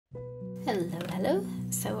Hello.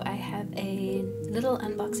 So I have a little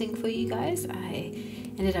unboxing for you guys. I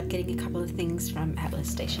ended up getting a couple of things from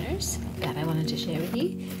Atlas Stationers that I wanted to share with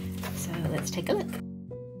you. So let's take a look.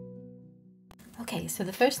 Okay, so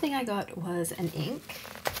the first thing I got was an ink.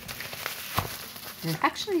 And it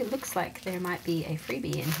actually looks like there might be a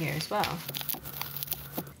freebie in here as well.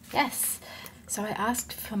 Yes. So I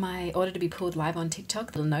asked for my order to be pulled live on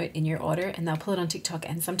TikTok. They'll note in your order and they'll pull it on TikTok,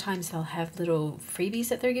 and sometimes they'll have little freebies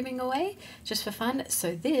that they're giving away just for fun.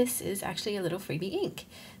 So this is actually a little freebie ink.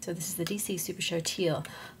 So this is the DC Supershow Teal.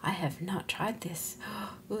 I have not tried this.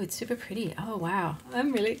 Oh, it's super pretty. Oh wow,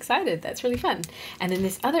 I'm really excited. That's really fun. And then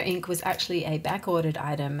this other ink was actually a back-ordered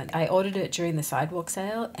item. I ordered it during the sidewalk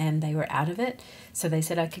sale and they were out of it. So they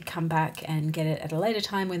said I could come back and get it at a later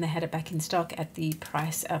time when they had it back in stock at the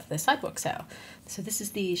price of the sidewalk sale. So this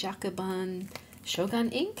is the Shogun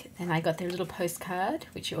ink, and I got their little postcard,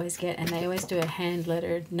 which you always get, and they always do a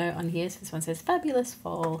hand-lettered note on here. So this one says "Fabulous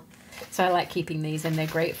Fall." So I like keeping these, and they're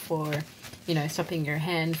great for, you know, stopping your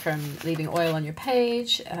hand from leaving oil on your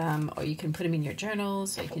page, or you can put them in your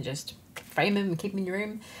journals, or you can just frame them and keep them in your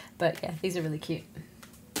room. But yeah, these are really cute.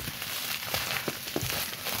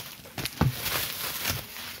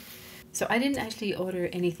 So I didn't actually order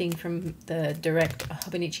anything from the direct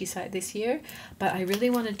Hobonichi site this year, but I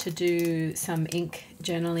really wanted to do some ink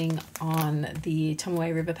journaling on the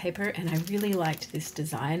Tomoe River paper, and I really liked this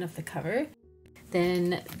design of the cover.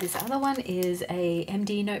 Then this other one is a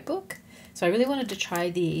MD notebook. So I really wanted to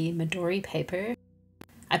try the Midori paper.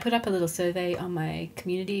 I put up a little survey on my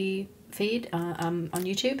community feed on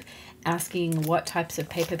YouTube asking what types of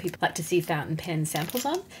paper people like to see fountain pen samples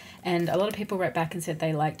on, and a lot of people wrote back and said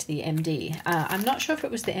they liked the MD. I'm not sure if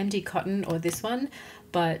it was the MD cotton or this one,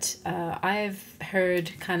 but I've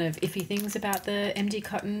heard kind of iffy things about the MD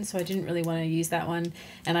cotton, so I didn't really want to use that one,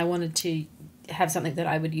 and I wanted to have something that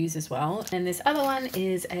I would use as well. And this other one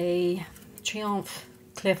is a Triomphe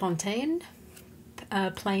Clairefontaine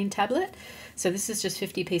plain tablet. So this is just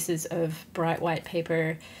 50 pieces of bright white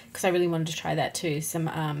paper because I really wanted to try that too.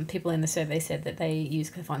 Some people in the survey said that they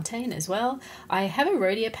use Clairefontaine as well. I have a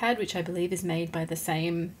Rhodia pad, which I believe is made by the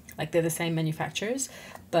same, like they're the same manufacturers,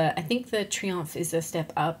 but I think the Triomphe is a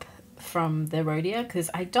step up from the Rhodia because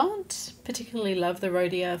I don't particularly love the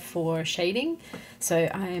Rhodia for shading. So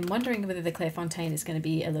I'm wondering whether the Clairefontaine is going to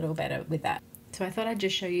be a little better with that. So I thought I'd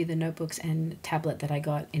just show you the notebooks and tablet that I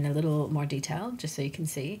got in a little more detail, just so you can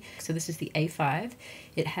see. So this is the A5.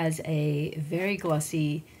 It has a very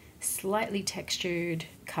glossy, slightly textured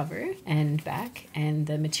cover and back, and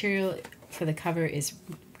the material for the cover is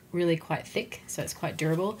really quite thick, so it's quite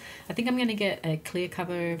durable. I think I'm going to get a clear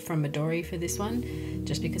cover from Midori for this one,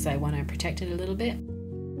 just because I want to protect it a little bit.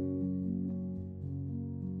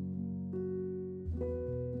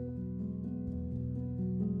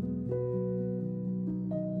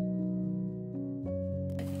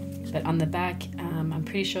 But on the back, I'm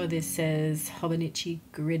pretty sure this says Hobonichi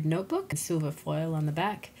Grid Notebook, silver foil on the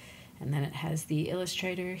back, and then it has the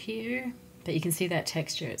illustrator here. But you can see that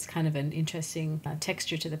texture. It's kind of an interesting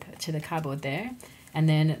texture to the cardboard there. And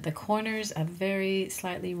then the corners are very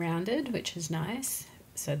slightly rounded, which is nice,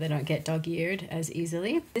 so they don't get dog-eared as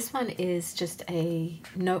easily. This one is just a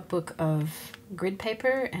notebook of grid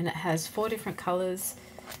paper, and it has 4 different colors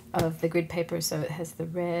of the grid paper. So it has the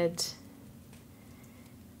red,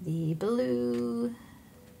 the blue,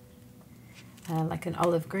 like an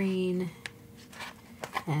olive green,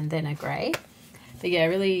 and then a gray. But yeah,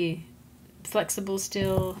 really flexible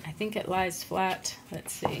still. I think it lies flat.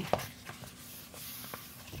 Let's see.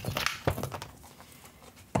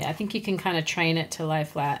 Yeah, I think you can kind of train it to lie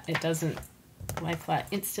flat. It doesn't lie flat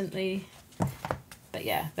instantly. But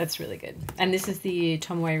yeah, that's really good. And this is the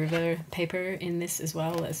Tomoe River paper in this as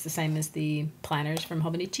well. It's the same as the planners from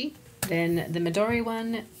Hobonichi. Then the Midori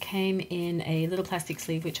one came in a little plastic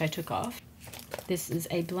sleeve, which I took off. This is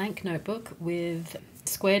a blank notebook with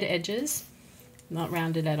squared edges, not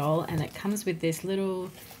rounded at all, and it comes with this little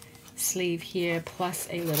sleeve here, plus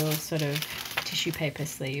a little sort of tissue paper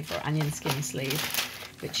sleeve or onion skin sleeve,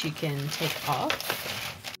 which you can take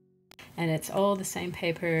off. And it's all the same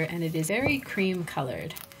paper, and it is very cream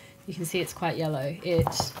colored. You can see it's quite yellow.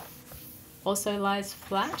 It also lies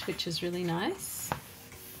flat, which is really nice.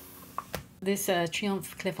 This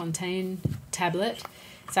Triomphe Clairefontaine tablet,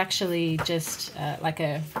 it's actually just like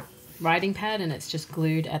a writing pad, and it's just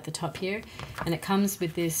glued at the top here. And it comes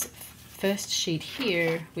with this first sheet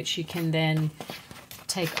here, which you can then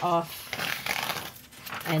take off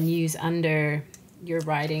and use under your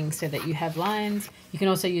writing so that you have lines. You can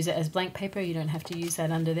also use it as blank paper. You don't have to use that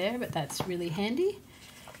under there, but that's really handy.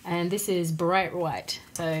 And this is bright white.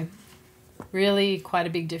 So Really quite a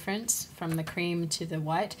big difference from the cream to the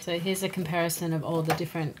white. So here's a comparison of all the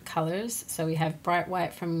different colors. So we have bright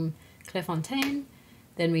white from Clairefontaine,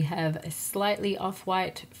 then we have a slightly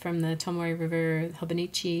off-white from the Tomoe River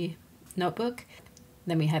Hobonichi notebook,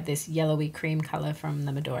 then we have this yellowy cream color from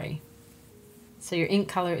the Midori. So your ink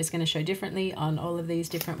color is going to show differently on all of these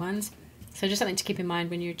different ones. So just something to keep in mind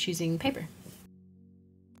when you're choosing paper.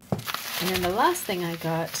 And then the last thing I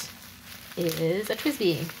got is a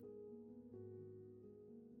TWSBI.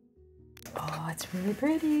 Oh, it's really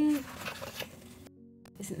pretty.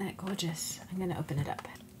 Isn't that gorgeous? I'm going to open it up.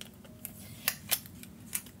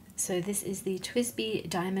 So this is the TWSBI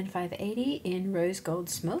Diamond 580 in Rose Gold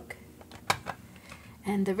Smoke.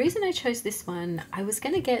 And the reason I chose this one, I was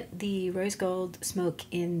going to get the Rose Gold Smoke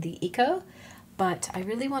in the Eco, but I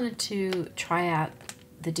really wanted to try out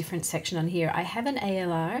the different section on here. I have an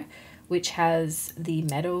ALR, which has the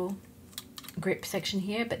metal grip section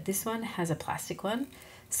here, but this one has a plastic one.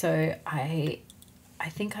 So I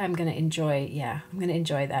think I'm going to enjoy, I'm going to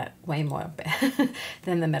enjoy that way more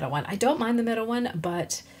than the metal one. I don't mind the metal one,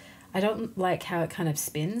 but I don't like how it kind of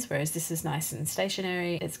spins, whereas this is nice and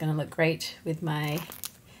stationary. It's going to look great with my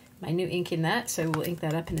new ink in that, so we'll ink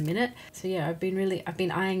that up in a minute. So yeah, I've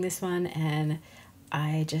been eyeing this one, and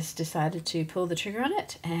I just decided to pull the trigger on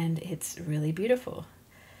it, and it's really beautiful.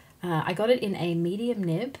 I got it in a medium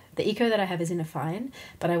nib. The Eco that I have is in a fine,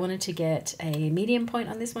 but I wanted to get a medium point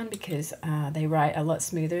on this one because they write a lot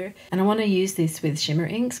smoother. And I want to use this with shimmer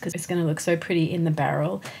inks because it's going to look so pretty in the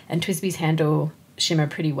barrel, and TWSBI's handle shimmer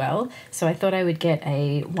pretty well. So I thought I would get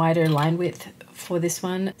a wider line width for this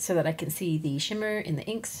one so that I can see the shimmer in the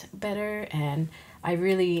inks better. And I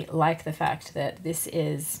really like the fact that this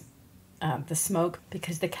is the smoke,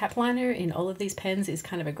 because the cap liner in all of these pens is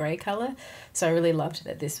kind of a grey colour. So I really loved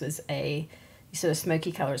that this was a sort of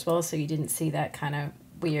smoky colour as well, so you didn't see that kind of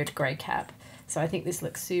weird grey cap. So I think this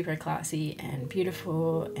looks super classy and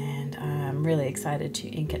beautiful, and I'm really excited to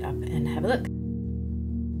ink it up and have a look.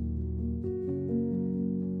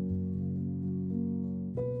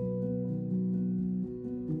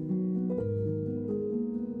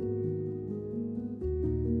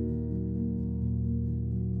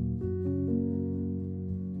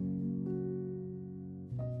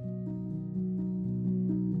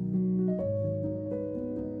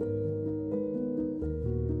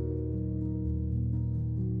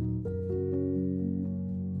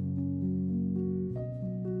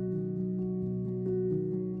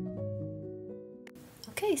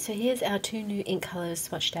 Okay, so here's our two new ink colors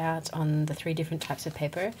swatched out on the 3 different types of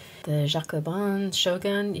paper. The Jacobin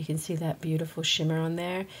Shogun, you can see that beautiful shimmer on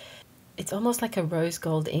there. It's almost like a rose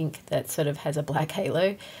gold ink that sort of has a black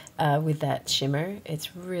halo with that shimmer.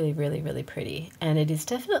 It's really, really, really pretty. And it is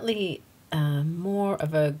definitely more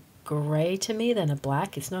of a gray to me than a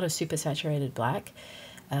black. It's not a super saturated black,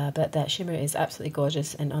 but that shimmer is absolutely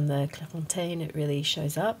gorgeous. And on the Clairefontaine, it really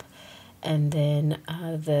shows up. And then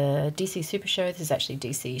the DC Supershow, this is actually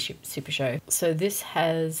DC Supershow. So this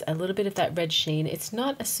has a little bit of that red sheen. It's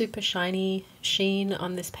not a super shiny sheen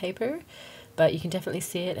on this paper, but you can definitely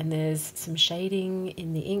see it, and there's some shading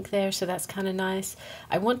in the ink there, so that's kind of nice.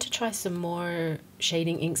 I want to try some more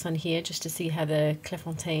shading inks on here just to see how the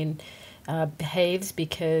Clairefontaine behaves,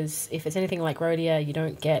 because if it's anything like Rhodia, you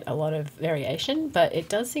don't get a lot of variation, but it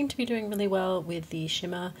does seem to be doing really well with the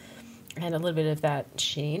shimmer and a little bit of that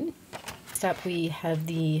sheen. Next up we have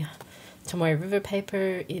the Tomoe River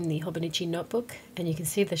paper in the Hobonichi notebook, and you can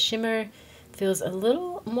see the shimmer feels a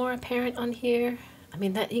little more apparent on here. I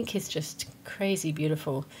mean, that ink is just crazy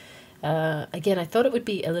beautiful. Again, I thought it would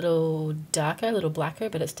be a little darker, a little blacker,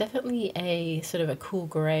 but it's definitely a sort of a cool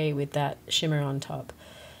gray with that shimmer on top.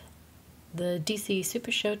 The DC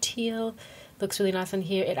Supershow Teal looks really nice on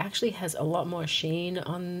here. It actually has a lot more sheen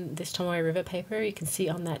on this Tomoe River paper. You can see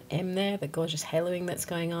on that M there, the gorgeous haloing that's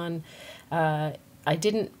going on. I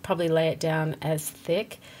didn't probably lay it down as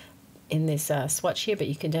thick in this swatch here, but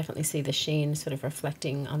you can definitely see the sheen sort of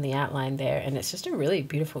reflecting on the outline there, and it's just a really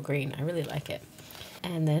beautiful green. I really like it.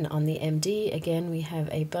 And then on the MD, again, we have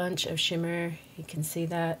a bunch of shimmer. You can see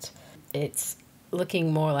that. It's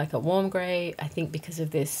looking more like a warm gray, I think because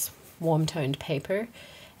of this warm toned paper.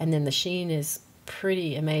 And then the sheen is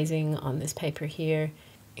pretty amazing on this paper here.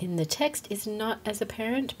 In the text is not as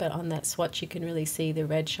apparent, but on that swatch you can really see the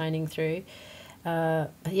red shining through. But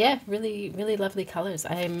yeah, really, really lovely colors.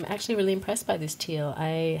 I'm actually really impressed by this teal.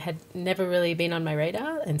 I had never really been on my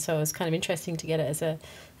radar, and so it was kind of interesting to get it as a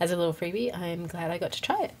little freebie. I'm glad I got to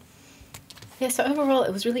try it. Yeah, so overall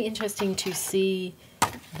it was really interesting to see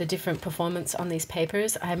the different performance on these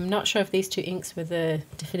papers. I'm not sure if these two inks were the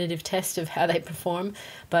definitive test of how they perform,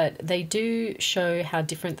 but they do show how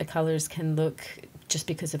different the colors can look just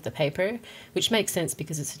because of the paper, which makes sense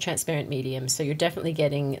because it's a transparent medium. So you're definitely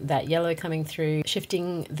getting that yellow coming through,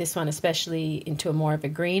 shifting this one especially into a more of a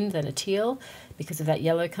green than a teal because of that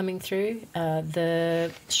yellow coming through. The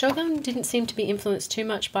Shogun didn't seem to be influenced too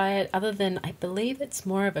much by it, other than I believe it's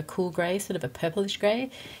more of a cool grey, sort of a purplish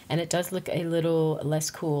grey, and it does look a little less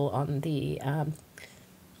cool on the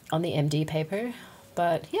MD paper.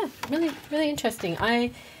 But yeah, really interesting.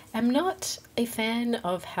 I'm not a fan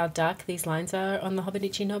of how dark these lines are on the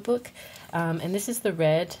Hobonichi notebook, and this is the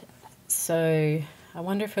red, so I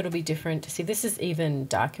wonder if it'll be different. See, this is even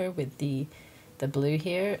darker with the blue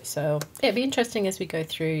here, so yeah, it'll be interesting as we go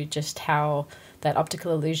through just how that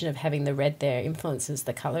optical illusion of having the red there influences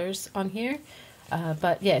the colors on here.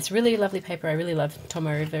 But yeah, it's really lovely paper. I really love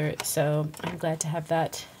Tomoe River, so I'm glad to have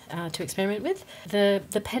that to experiment with.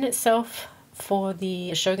 The pen itself for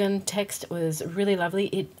the Shogun text was really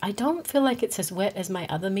lovely. I don't feel like it's as wet as my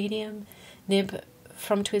other medium nib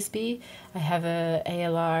from TWSBI. I have a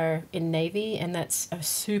ALR in navy, and that's a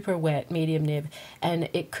super wet medium nib, and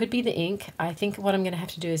it could be the ink. I think what I'm going to have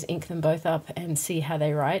to do is ink them both up and see how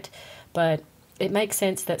they write, but it makes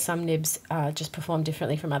sense that some nibs just perform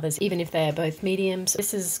differently from others, even if they are both mediums.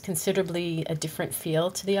 This is considerably a different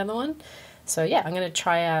feel to the other one. So yeah, I'm going to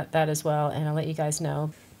try out that as well, and I'll let you guys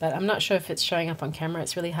know. But I'm not sure if it's showing up on camera.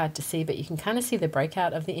 It's really hard to see, but you can kind of see the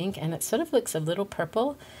breakout of the ink, and it sort of looks a little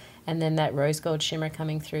purple. And then that rose gold shimmer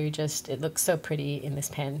coming through, it looks so pretty in this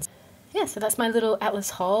pen. Yeah, so that's my little Atlas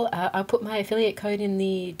haul. I'll put my affiliate code in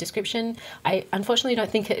the description. I unfortunately don't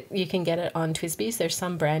think you can get it on TWSBI's. There's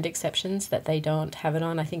some brand exceptions that they don't have it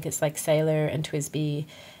on. I think it's like Sailor and TWSBI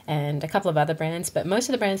and a couple of other brands, but most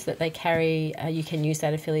of the brands that they carry, you can use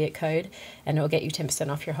that affiliate code and it will get you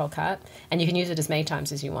 10% off your whole cart. And you can use it as many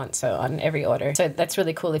times as you want, so on every order. So that's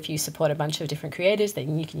really cool. If you support a bunch of different creators,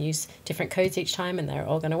 then you can use different codes each time and they're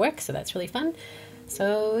all going to work, so that's really fun.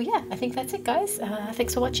 So yeah, I think that's it, guys.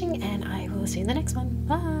 Thanks for watching, and I will see you in the next one.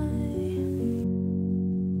 Bye!